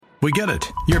We get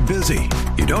it. You're busy.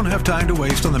 You don't have time to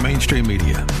waste on the mainstream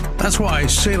media. That's why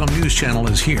Salem News Channel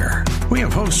is here. We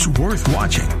have hosts worth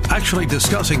watching, actually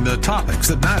discussing the topics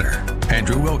that matter.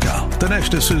 Andrew Wilkow,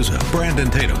 Dinesh D'Souza, Brandon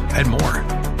Tatum, and more.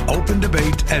 Open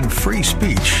debate and free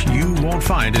speech you won't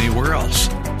find anywhere else.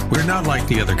 We're not like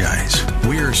the other guys.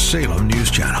 We're Salem News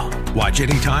Channel. Watch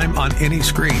anytime on any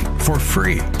screen for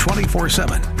free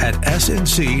 24/7 at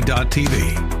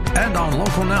snc.tv and on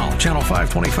Local Now, Channel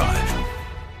 525.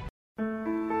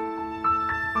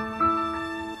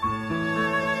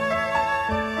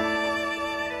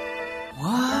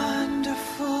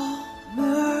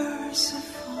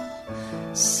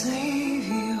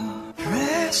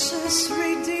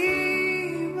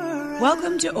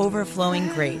 Welcome to Overflowing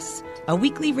Grace, a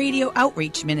weekly radio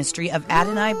outreach ministry of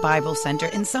Adonai Bible Center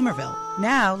in Somerville.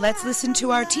 Now, let's listen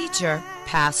to our teacher,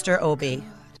 Pastor Obi.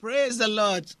 Praise the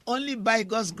Lord. Only by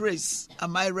God's grace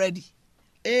am I ready.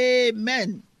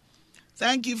 Amen.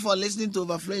 Thank you for listening to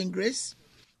Overflowing Grace.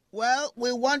 Well,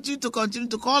 we want you to continue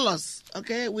to call us,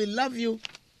 okay? We love you.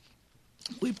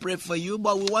 We pray for you,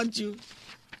 but we want you,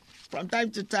 from time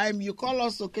to time, you call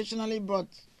us occasionally, but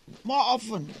more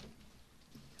often,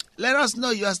 let us know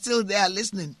you are still there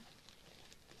listening.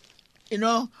 You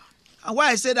know, and why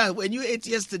I say that, when you ate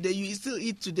yesterday, you still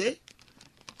eat today.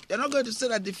 You're not going to say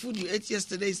that the food you ate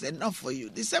yesterday is enough for you.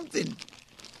 The same thing,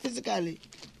 physically.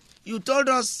 You told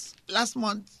us last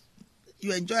month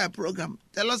you enjoy our program.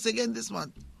 Tell us again this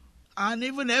month. And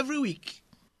even every week.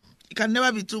 It can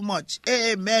never be too much.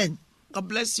 Amen. God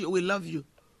bless you. We love you.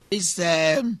 It's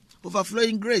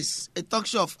Overflowing Grace, a talk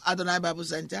show of Adonai Bible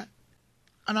Center.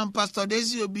 And I'm Pastor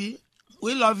Daisy Obi.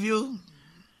 We love you.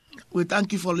 We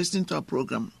thank you for listening to our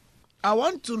program. I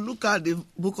want to look at the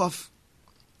book of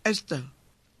Esther.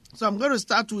 So I'm going to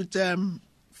start with,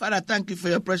 Father, thank you for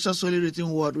your precious holy written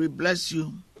word. We bless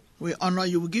you. We honor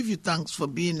you. We give you thanks for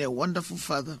being a wonderful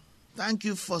Father. Thank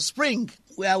you for spring,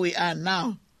 where we are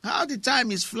now. How the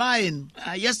time is flying.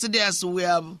 Yesterday, as we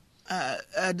are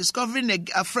discovering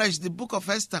afresh the book of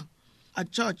Esther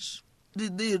at church,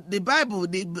 the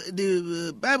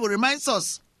Bible reminds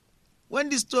us when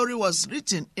this story was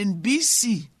written in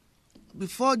BC,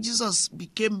 before Jesus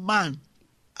became man,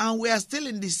 and we are still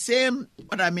in the same,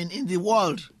 in the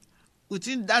world.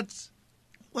 Within that,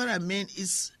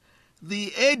 is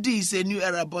the AD is a new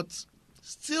era, but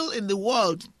still in the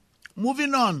world,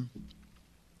 moving on.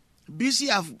 BC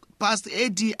have passed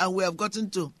AD and we have gotten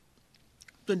to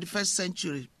 21st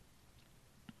century.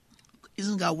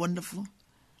 Isn't that wonderful?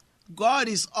 God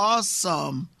is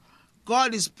awesome.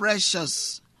 God is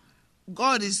precious.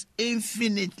 God is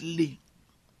infinitely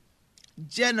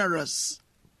generous,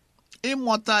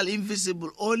 immortal,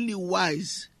 invisible, only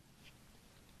wise.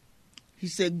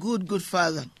 He's a good, good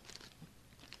Father.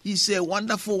 He's a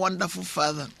wonderful, wonderful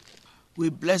Father. We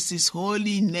bless His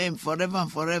holy name forever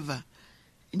and forever.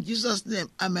 In Jesus' name,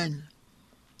 amen.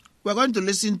 We're going to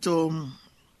listen to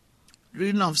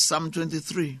reading of Psalm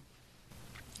 23.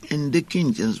 In the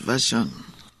King James Version.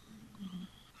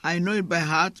 I know it by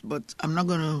heart, but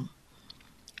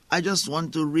I just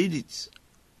want to read it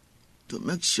to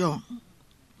make sure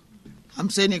I'm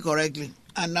saying it correctly.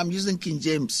 And I'm using King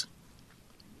James.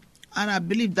 And I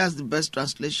believe that's the best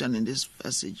translation in this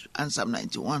passage. And Psalm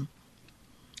 91.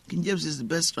 King James is the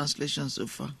best translation so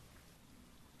far.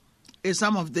 A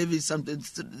Psalm of David, something.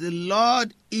 The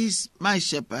Lord is my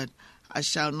shepherd, I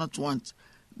shall not want.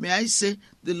 May I say,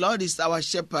 the Lord is our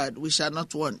shepherd, we shall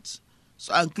not want.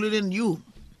 So including you.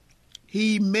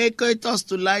 He maketh us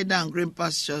to lie down green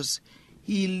pastures.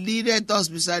 He leadeth us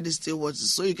beside the still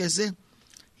waters. So you can say,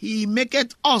 He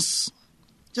maketh us,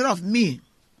 instead of me.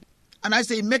 And I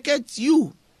say, He maketh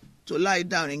you to lie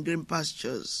down in green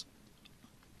pastures.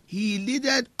 He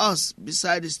leadeth us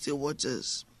beside the still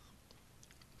waters.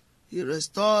 He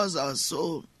restores our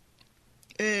soul.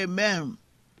 Amen.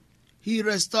 He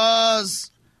restores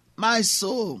my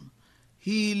soul.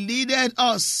 He leadeth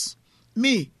us,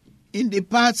 me, in the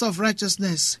paths of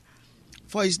righteousness,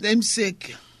 for His name's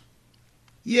sake.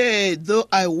 Yea, though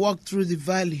I walk through the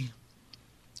valley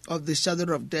of the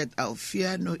shadow of death, I'll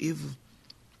fear no evil.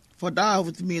 For thou art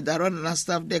with me, thy rod and thy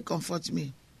staff, they comfort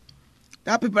me.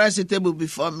 Thou preparest a table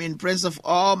before me in presence of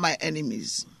all my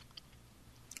enemies.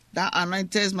 Thou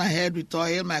anointest my head with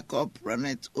oil, my cup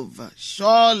runneth over.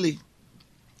 Surely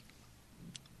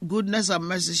goodness and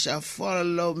mercy shall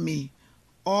follow me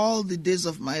all the days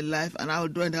of my life, and I will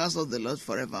dwell in the house of the Lord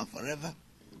forever and forever.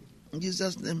 In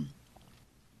Jesus' name.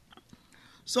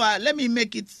 So let me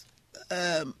make it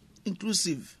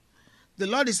inclusive. The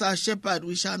Lord is our shepherd,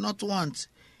 we shall not want.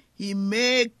 He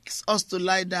makes us to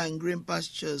lie down in green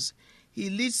pastures. He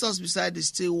leads us beside the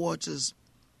still waters.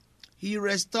 He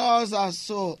restores our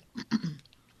soul.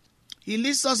 He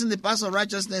leads us in the path of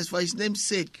righteousness for his name's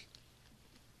sake.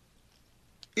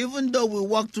 Even though we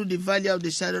walk through the valley of the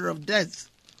shadow of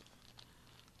death,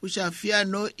 we shall fear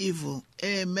no evil.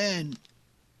 Amen.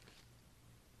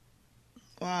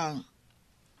 Wow.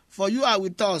 For you are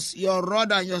with us. Your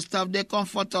rod and your staff, they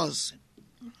comfort us.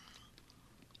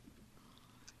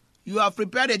 You have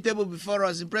prepared a table before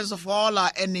us in presence of all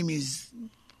our enemies.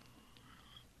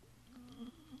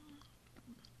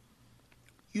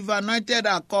 You've anointed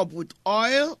our cup with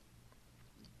oil.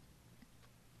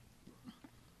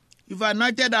 You've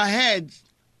anointed our head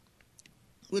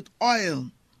with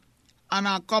oil, and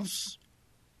our cups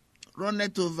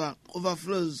runneth over,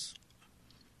 overflows.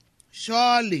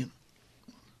 Surely,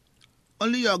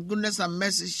 only your goodness and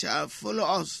mercy shall follow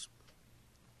us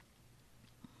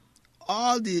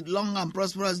all the long and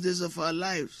prosperous days of our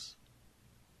lives.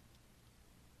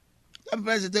 That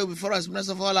prepares the table before us in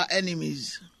presence of all our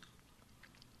enemies.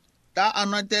 Thou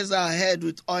anointest our head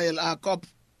with oil, our cup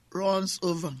runs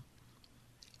over.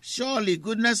 Surely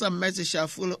goodness and mercy shall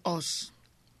follow us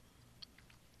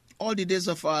all the days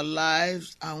of our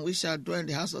lives, and we shall dwell in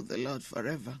the house of the Lord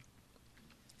forever.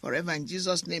 Forever in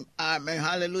Jesus' name, amen.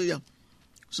 Hallelujah.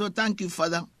 So thank you,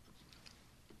 Father.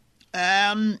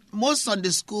 Most Sunday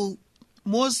school,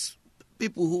 most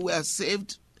people who were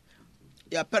saved,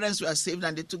 their parents were saved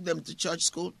and they took them to church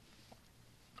school.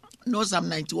 No Psalm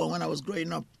 91 when I was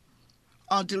growing up.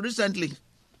 Until recently,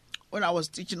 when I was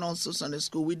teaching also Sunday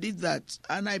school, we did that.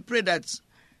 And I pray that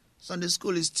Sunday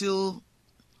school is still,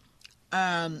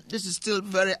 this is still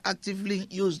very actively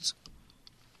used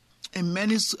in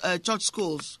many church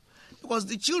schools, because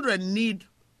the children need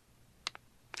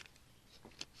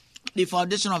the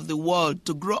foundation of the world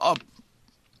to grow up,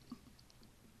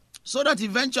 so that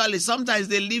eventually sometimes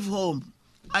they leave home,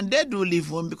 and they do leave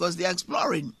home because they're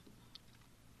exploring.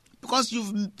 Because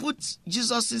you've put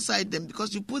Jesus inside them,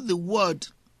 because you put the word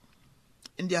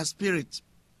in their spirit,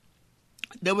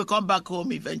 they will come back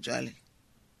home eventually.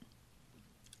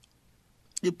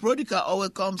 The prodigal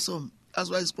always comes home. That's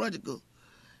why he's prodigal.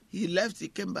 He left, he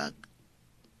came back.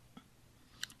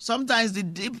 Sometimes the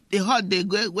hurt they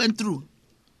went through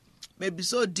may be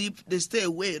so deep they stay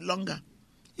away longer,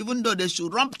 even though they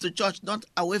should run to church, not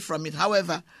away from it.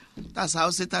 However, that's how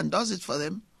Satan does it for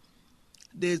them.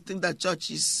 They think that church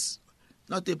is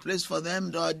not a place for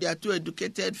them, or they are too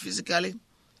educated physically.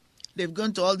 They've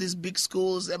gone to all these big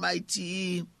schools,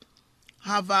 MIT,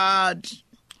 Harvard,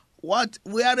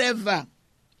 wherever.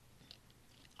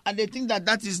 And they think that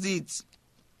that is it.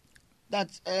 That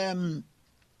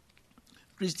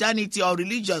Christianity or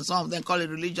religion, some of them call it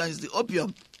religion, is the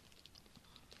opium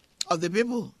of the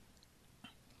people.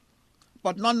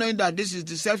 But not knowing that this is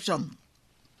deception.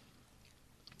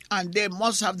 And they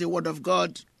must have the word of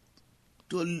God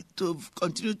to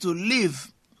continue to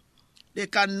live. They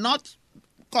cannot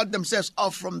cut themselves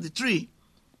off from the tree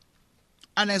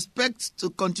and expect to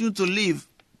continue to live.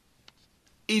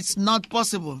 It's not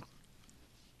possible.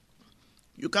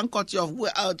 You can't cut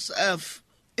yourself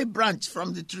a branch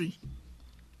from the tree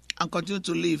and continue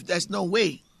to live. There's no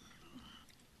way.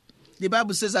 The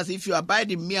Bible says that if you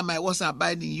abide in me and my words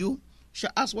abide in you, you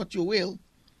shall ask what you will,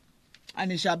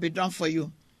 and it shall be done for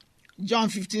you. John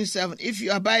 15:7. If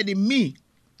you abide in me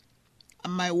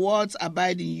and my words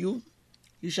abide in you,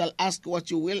 you shall ask what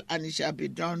you will, and it shall be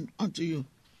done unto you.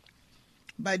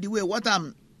 By the way, what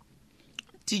I'm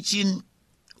teaching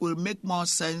will make more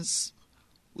sense,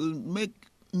 will make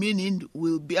meaning,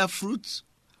 will bear fruit,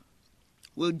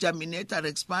 will germinate and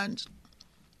expand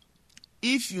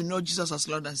if you know Jesus as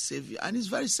Lord and Savior. And it's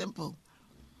very simple.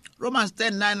 Romans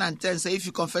 10:9 and 10 say, if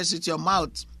you confess with your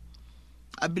mouth,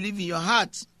 I believe in your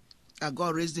heart that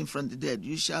God raised him from the dead,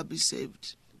 you shall be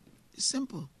saved. It's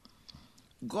simple.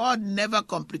 God never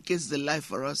complicates the life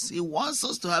for us. He wants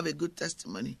us to have a good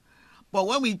testimony. But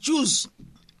when we choose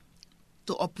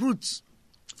to uproot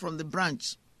from the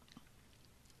branch,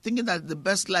 thinking that the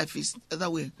best life is the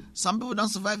other way, some people don't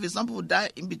survive it, some people die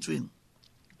in between.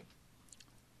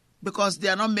 Because they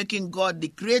are not making God the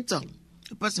creator,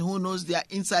 the person who knows their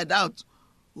inside out,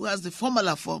 who has the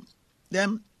formula for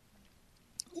them,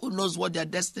 who knows what their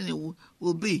destiny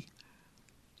will be.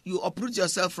 You uproot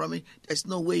yourself from it, there's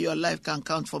no way your life can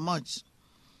count for much.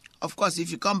 Of course,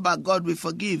 if you come back, God will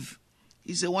forgive.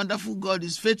 He's a wonderful God,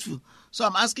 he's faithful. So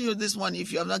I'm asking you this one,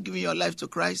 if you have not given your life to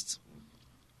Christ,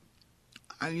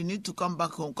 and you need to come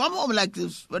back home, come home like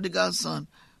this prodigal son.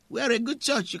 We are a good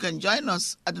church. You can join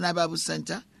us at the Night Bible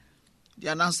Center. The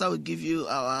announcer will give you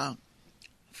our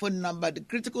phone number. The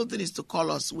critical thing is to call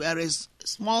us. We are a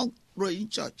small growing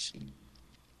church.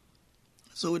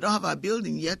 So we don't have a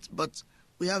building yet, but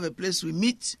we have a place we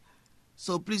meet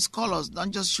So please call us.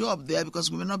 Don't just show up there because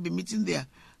we may not be meeting there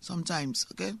sometimes,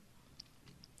 okay?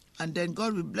 And then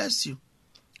God will bless you.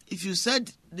 If you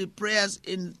said the prayers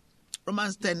in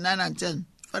Romans 10, 9 and 10,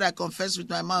 Father, I confess with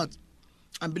my mouth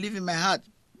and believe in my heart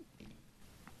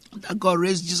that God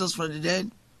raised Jesus from the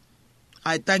dead,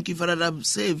 I thank you, Father, that I'm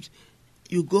saved.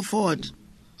 You go forward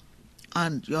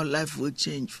and your life will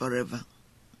change forever.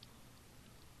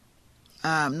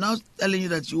 I'm not telling you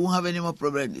that you won't have any more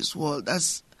problem in this world.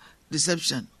 That's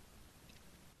deception.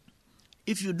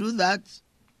 If you do that,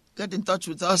 get in touch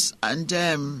with us and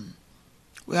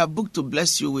we have book to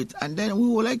bless you with. And then we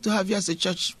would like to have you as a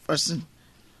church person.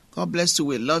 God bless you.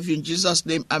 We love you in Jesus'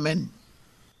 name. Amen.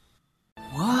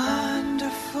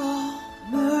 Wonderful,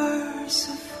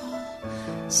 merciful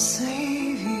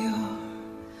Savior,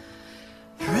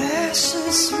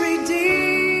 precious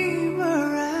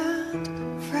Redeemer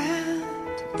and friend.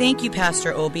 Thank you,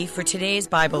 Pastor Obi, for today's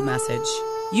Bible message.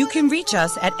 You can reach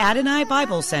us at Adonai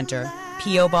Bible Center,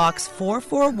 P.O. Box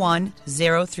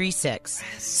 441036,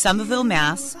 Somerville,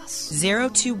 Mass.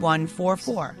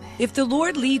 02144. If the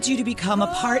Lord leads you to become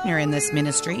a partner in this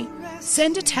ministry,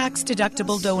 send a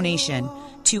tax-deductible donation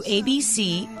to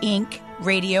ABC Inc.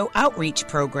 Radio Outreach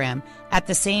Program at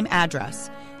the same address,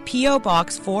 P.O.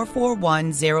 Box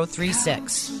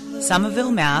 441036,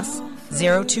 Somerville, Mass.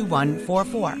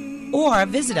 02144. Or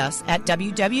visit us at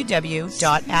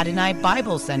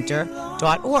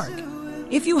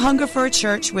www.AdonaiBibleCenter.org. If you hunger for a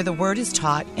church where the Word is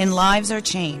taught and lives are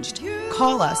changed,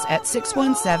 call us at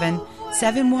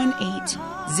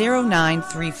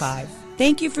 617-718-0935.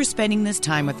 Thank you for spending this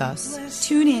time with us.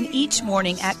 Tune in each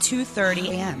morning at 2:30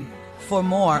 a.m. for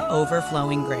more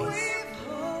Overflowing Grace.